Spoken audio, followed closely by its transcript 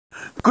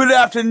Good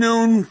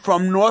afternoon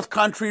from North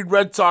Country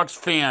Red Sox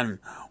fan,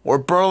 or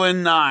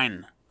Berlin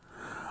 9.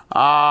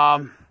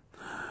 I'm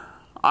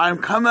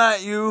coming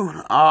at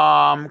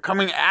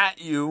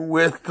you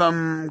with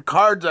some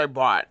cards I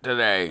bought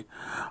today.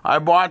 I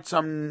bought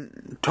some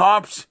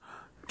Topps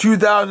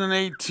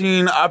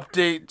 2018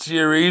 update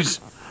series,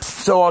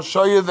 so I'll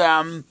show you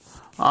them.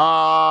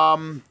 A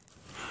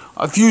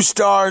few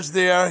stars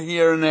there,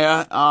 here and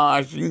there,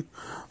 actually.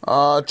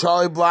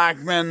 Charlie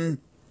Blackmon,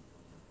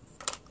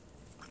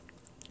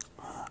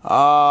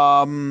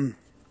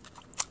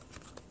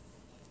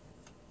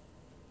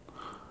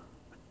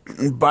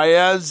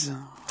 Baez,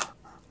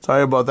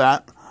 sorry about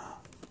that,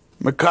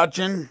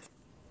 McCutcheon,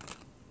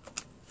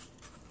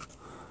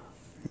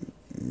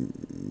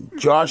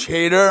 Josh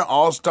Hader,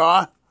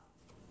 All-Star.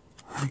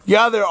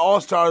 Yeah, they're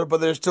All-Stars, but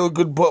they're still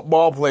good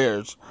ball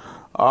players.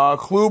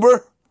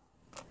 Kluber,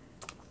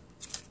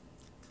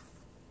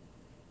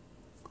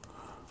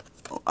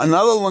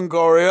 another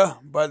Longoria,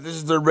 but this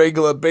is the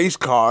regular base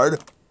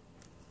card.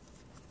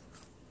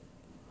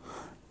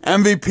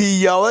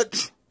 MVP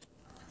Yelich.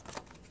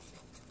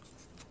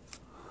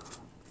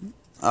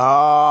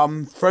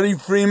 Freddie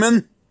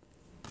Freeman.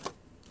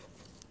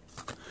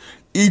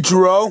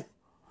 Ichiro,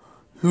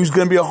 who's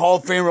going to be a Hall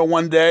of Famer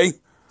one day.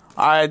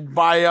 I'd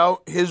buy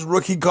out his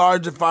rookie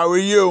cards if I were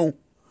you.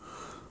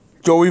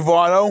 Joey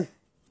Votto.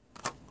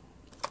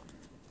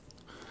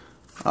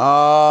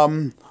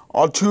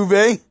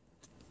 Altuve.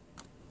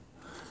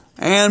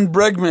 And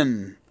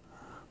Bregman.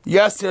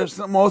 Yes,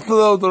 most of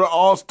those are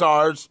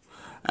all-stars.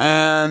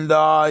 And,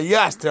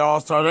 yes, they're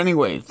all-stars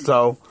anyway.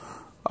 So,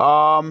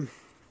 Kimbrel,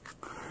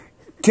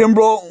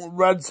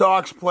 Red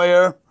Sox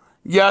player.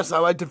 Yes, I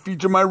like to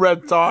feature my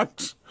Red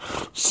Sox.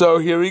 So,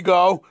 here we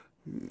go.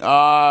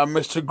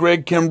 Mr.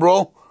 Greg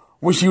Kimbrel.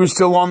 Wish he was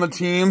still on the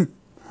team.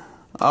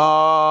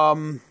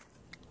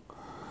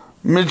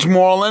 Mitch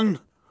Moreland.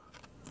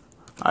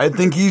 I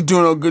think he's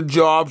doing a good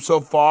job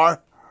so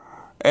far.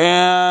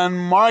 And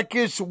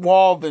Marcus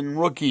Walden,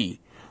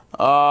 rookie.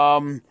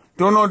 Don't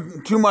know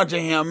too much of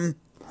him.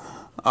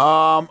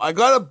 I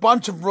got a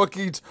bunch of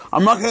rookies.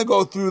 I'm not going to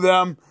go through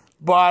them,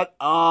 but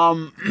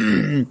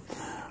I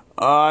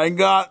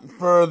got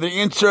for the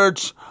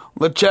inserts,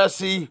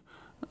 Lechesi,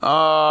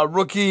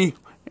 rookie,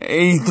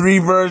 83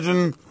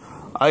 version.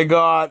 I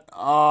got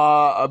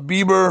a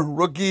Bieber,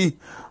 rookie,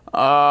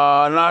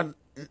 not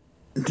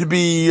to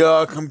be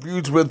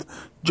confused with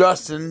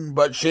Justin,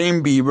 but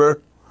Shane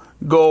Bieber,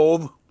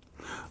 gold.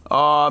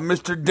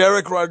 Mr.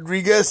 Derek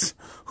Rodriguez,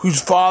 whose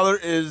father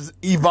is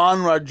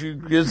Ivan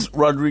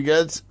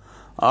Rodriguez,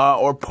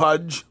 or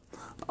Pudge.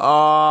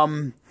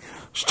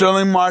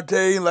 Sterling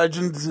Marte,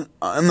 legends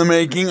in the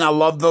making. I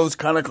love those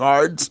kind of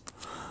cards.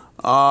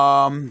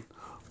 Juan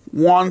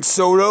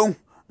Soto,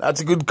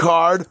 that's a good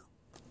card.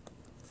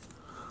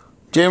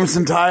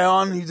 Jameson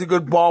Taillon, he's a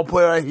good ball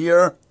player, I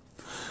hear.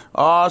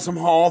 Some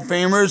Hall of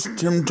Famers,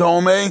 Tim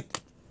Tomei.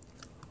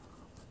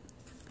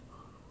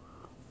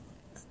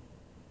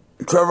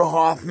 Trevor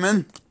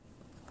Hoffman.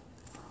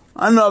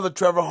 Another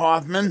Trevor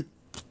Hoffman.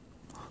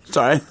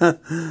 Sorry.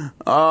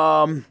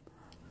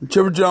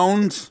 Chipper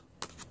Jones.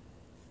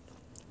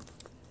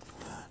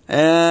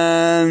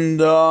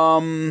 And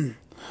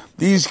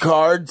these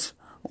cards,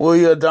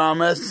 Willie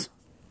Adames.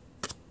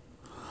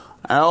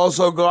 I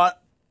also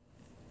got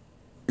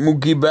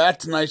Mookie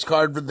Betts, nice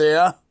card for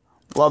there.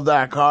 Love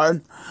that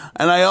card.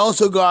 And I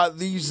also got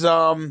these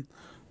cards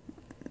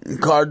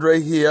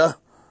right here.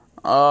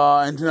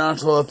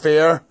 International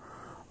Affair.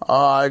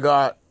 I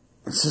got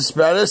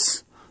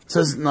Cespedes.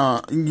 Cespedes?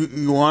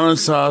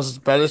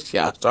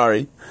 Yeah,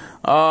 sorry.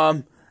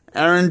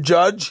 Aaron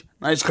Judge.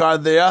 Nice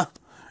card there.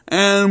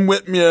 And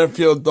Whit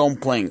Merrifield,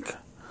 don't blink.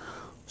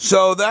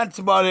 So that's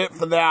about it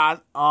for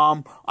that.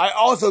 I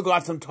also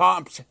got some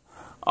Topps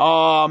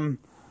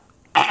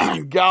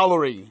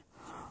gallery.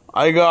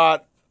 I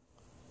got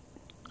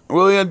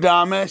Willie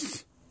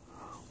Adames,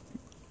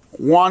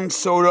 Juan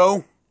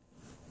Soto,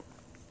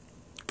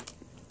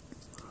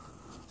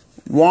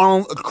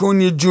 Ronald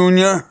Acuna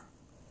Jr.,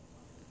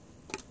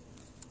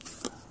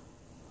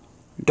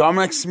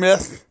 Dominic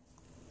Smith,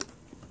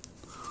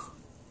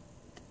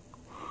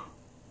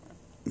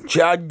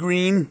 Chad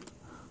Green,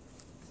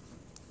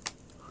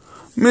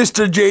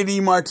 Mr. J.D.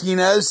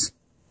 Martinez,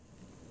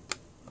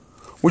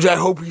 which I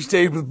hope he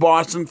stays with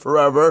Boston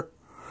forever,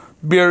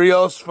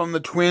 Berrios from the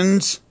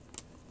Twins,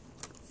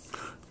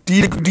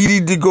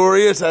 Didi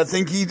Gregorius, I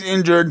think he's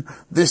injured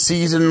this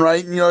season,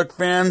 right, New York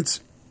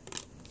fans?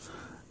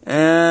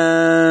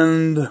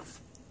 And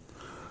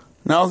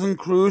Nelson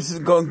Cruz is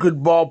a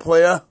good ball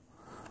player.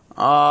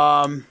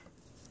 For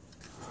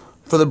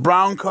the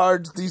Brown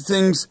cards, these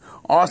things,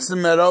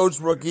 Austin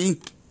Meadows,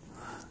 rookie.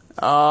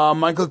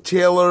 Michael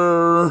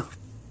Taylor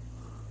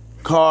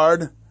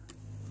card.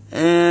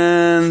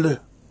 And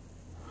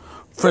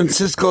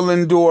Francisco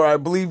Lindor, I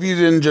believe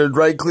he's injured,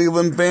 right,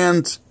 Cleveland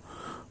fans?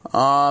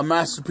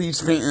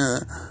 Masterpiece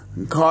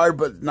card,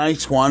 but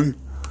nice one.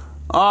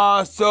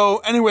 So,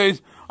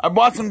 anyways, I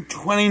bought some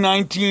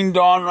 2019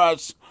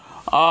 Donruss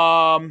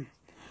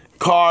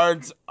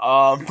cards.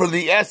 For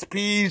the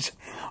SPs,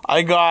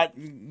 I got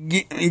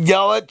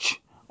Yelich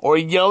or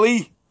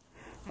Yelly,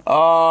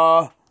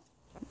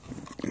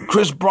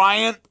 Chris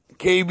Bryant,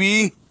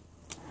 KB,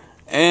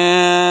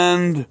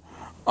 and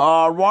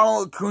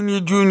Ronald Acuna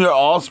Jr.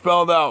 all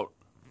spelled out.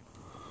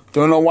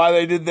 Don't know why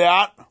they did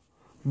that,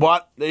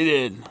 but they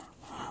did.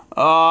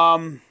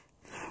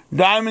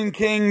 Diamond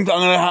Kings, I'm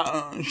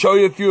going to show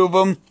you a few of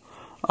them.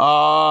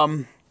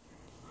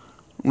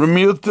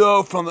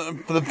 Remuto for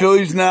the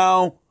Phillies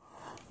now.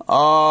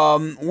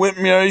 Whit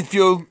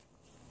Merrifield,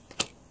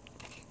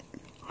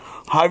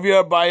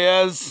 Javier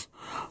Baez,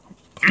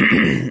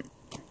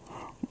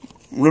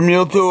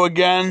 Remuto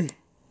again.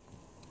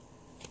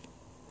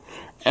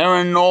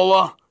 Aaron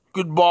Nola,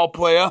 good ball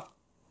player.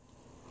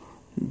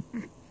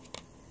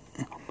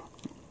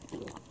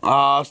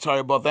 Sorry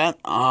about that.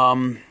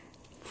 Trying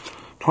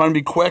to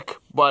be quick,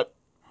 but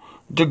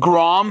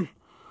DeGrom,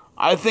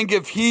 I think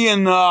if he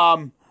and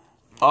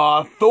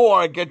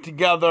Thor get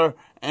together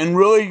and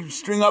really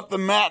string up the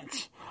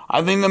Mets,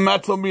 I think the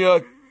Mets will be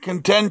a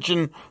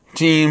contention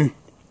team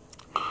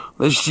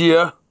this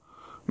year.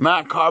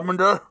 Matt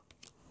Carpenter,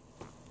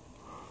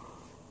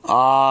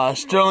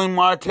 Sterling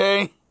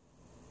Marte,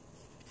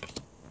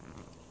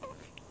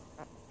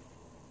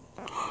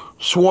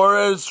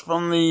 Suarez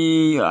from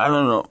the, I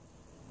don't know,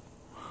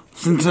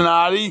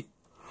 Cincinnati,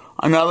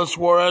 another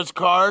Suarez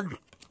card.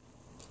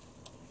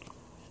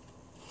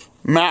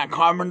 Matt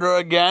Carpenter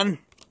again.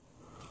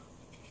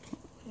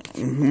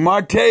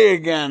 Marte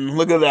again.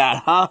 Look at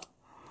that, huh?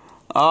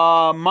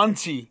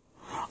 Muncy.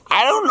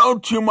 I don't know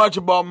too much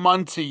about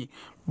Muncy,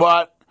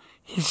 but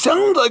he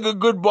sounds like a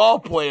good ball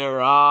player.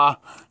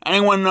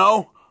 Anyone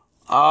know?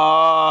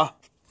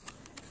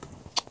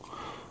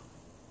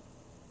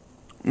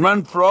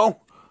 Renfro.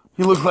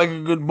 He looks like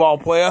a good ball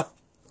player.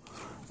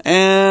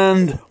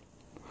 And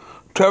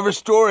Trevor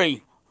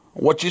Story.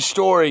 What's your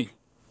story?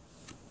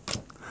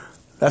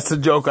 That's the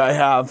joke I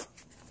have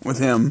with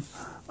him.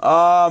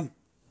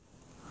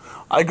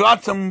 I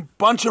got some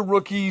bunch of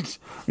rookies.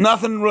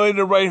 Nothing really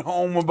to write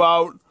home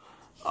about.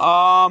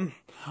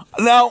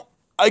 Now,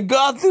 I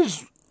got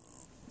this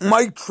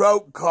Mike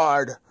Trout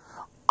card.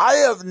 I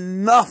have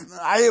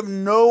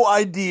no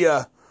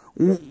idea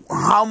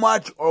how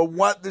much or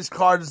what this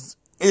card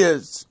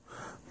is.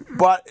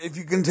 But if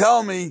you can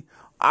tell me,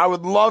 I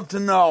would love to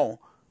know.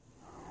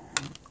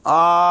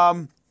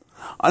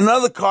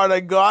 Another card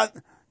I got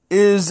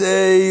is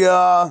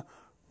a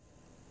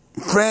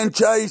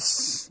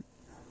franchise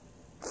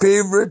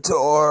favorite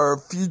or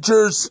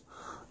futures,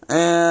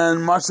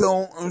 and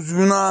Marcel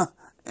Ozuna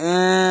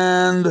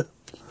and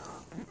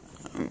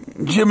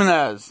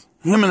Jimenez,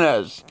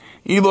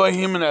 Eloy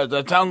Jimenez.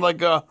 That sounds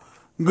like a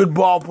good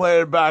ball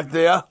player back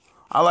there.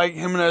 I like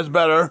Jimenez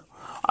better.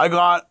 I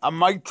got a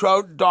Mike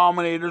Trout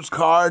Dominators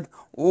card.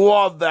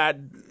 Love that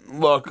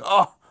look.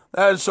 Oh,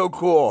 that is so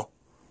cool.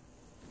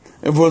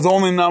 If it was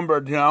only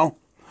numbered, you know.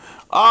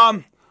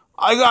 I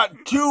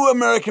got 2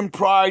 American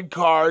Pride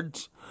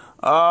cards.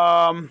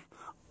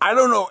 I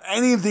don't know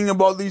anything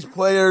about these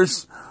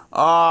players.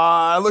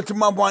 I looked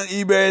them up on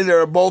eBay.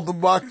 They're both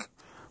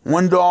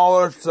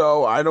 $1,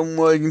 so I don't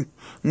really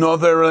know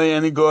if they're really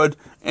any good.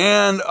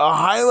 And a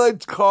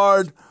highlights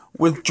card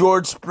with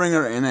George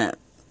Springer in it.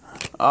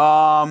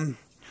 I'm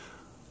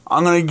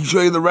going to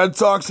show you the Red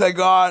Sox I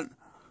got.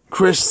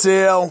 Chris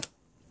Sale.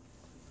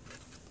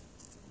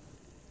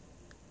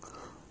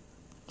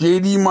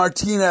 J.D.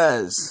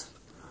 Martinez.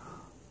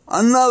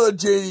 Another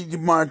J.D.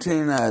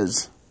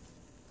 Martinez.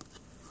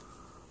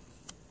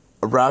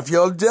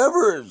 Rafael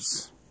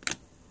Devers.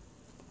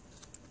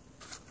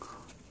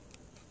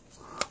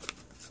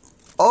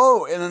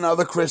 Oh, and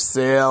another Chris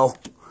Sale.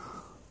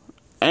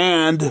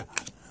 And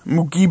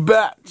Mookie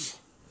Betts.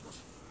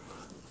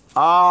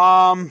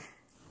 I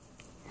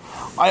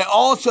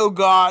also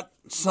got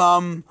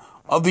some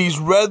of these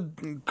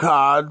red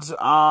cards.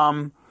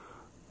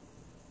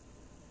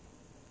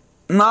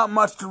 Not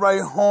much to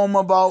write home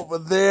about,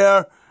 but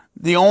they're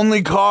the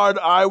only card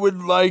I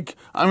would like.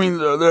 I mean,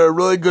 they're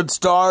really good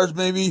stars,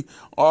 maybe,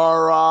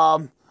 are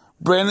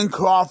Brandon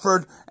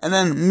Crawford and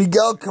then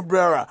Miguel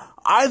Cabrera.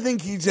 I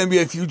think he's going to be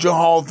a future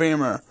Hall of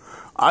Famer.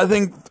 I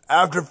think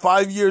after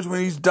 5 years when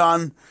he's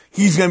done,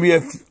 he's going to be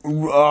a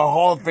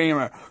Hall of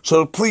Famer.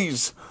 So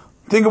please,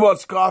 think about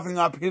scoffing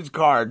up his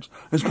cards,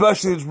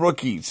 especially his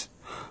rookies.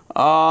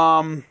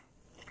 Austin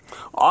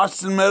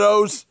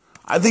Meadows,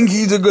 I think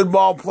he's a good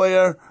ball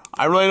player.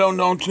 I really don't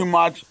know too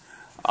much.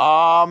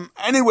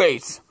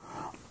 Anyways,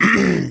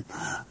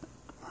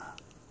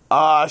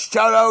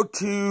 shout out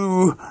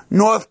to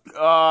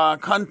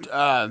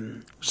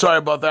sorry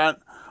about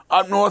that.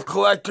 Up North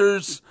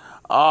Collectors,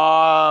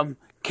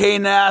 K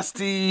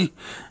Nasty,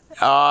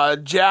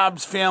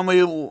 Jab's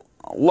family,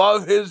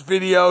 love his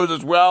videos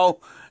as well.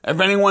 If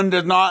anyone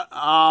does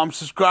not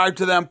subscribe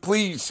to them,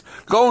 please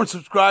go and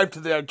subscribe to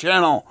their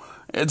channel.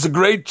 It's a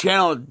great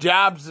channel,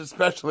 Jabs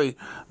especially.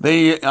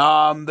 They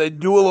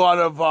do a lot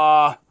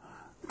of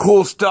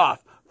cool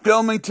stuff.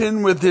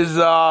 Filmington with his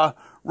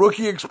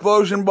Rookie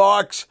Explosion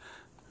boxes.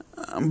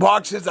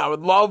 I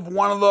would love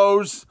one of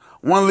those.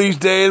 one of these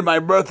days. My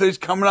birthday's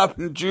coming up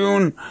in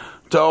June,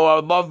 so I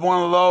would love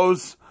one of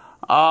those.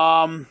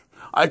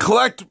 I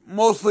collect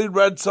mostly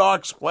Red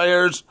Sox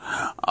players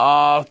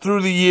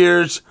through the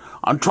years.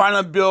 I'm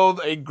trying to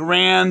build a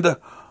grand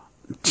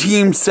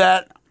team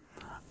set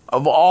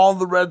of all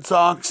the Red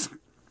Sox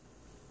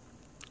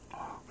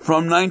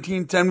from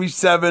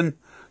 1977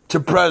 to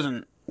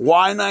present.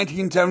 Why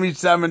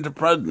 1977 to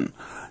present?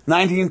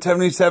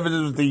 1977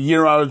 is the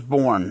year I was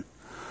born.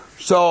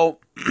 So,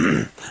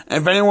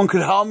 if anyone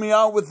could help me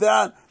out with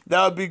that,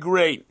 that would be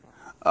great.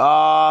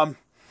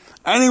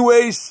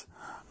 Anyways,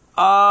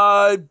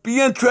 be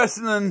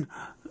interested in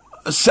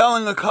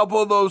selling a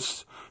couple of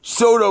those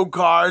Soto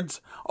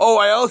cards. Oh,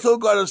 I also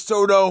got a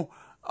Soto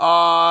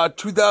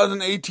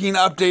 2018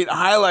 update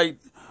highlight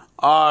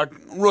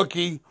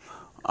rookie.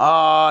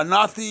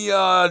 Not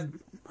the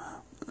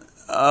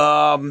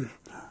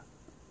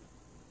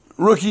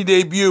rookie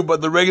debut,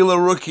 but the regular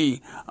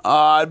rookie.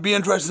 I'd be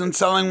interested in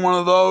selling one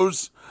of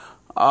those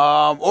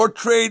or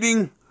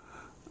trading.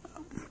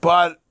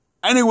 But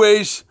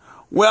anyways,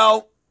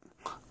 well,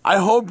 I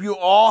hope you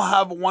all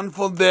have a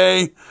wonderful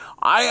day.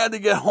 I had to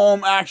get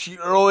home actually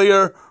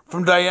earlier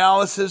from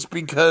dialysis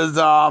because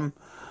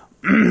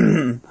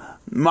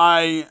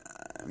my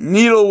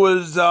needle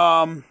was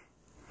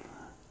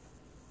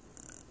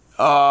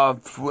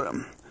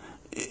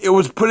it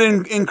was put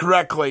in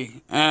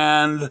incorrectly,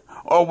 and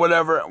or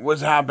whatever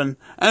was happened.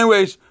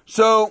 Anyways,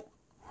 so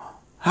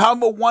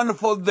have a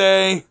wonderful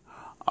day.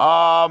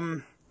 Talk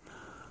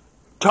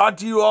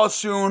to you all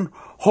soon.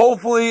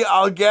 Hopefully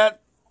I'll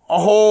get a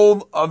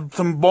hold of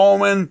some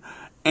Bowman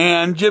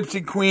and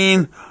Gypsy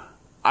Queen.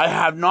 I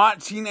have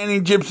not seen any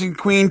Gypsy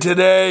Queen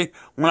today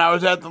when I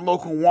was at the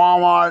local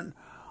Walmart.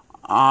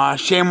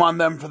 Shame on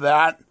them for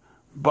that.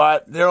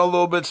 But they're a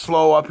little bit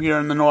slow up here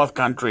in the North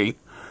Country.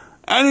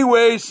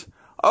 Anyways,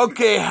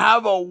 okay,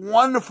 have a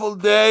wonderful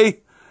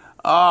day.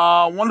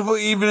 Wonderful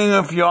evening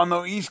if you're on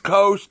the East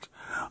Coast.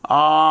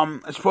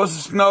 It's supposed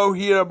to snow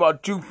here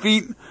about 2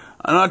 feet.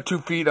 Not 2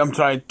 feet, I'm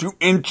sorry, 2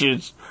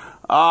 inches.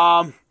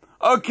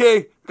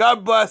 Okay,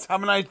 God bless.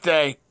 Have a nice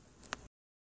day.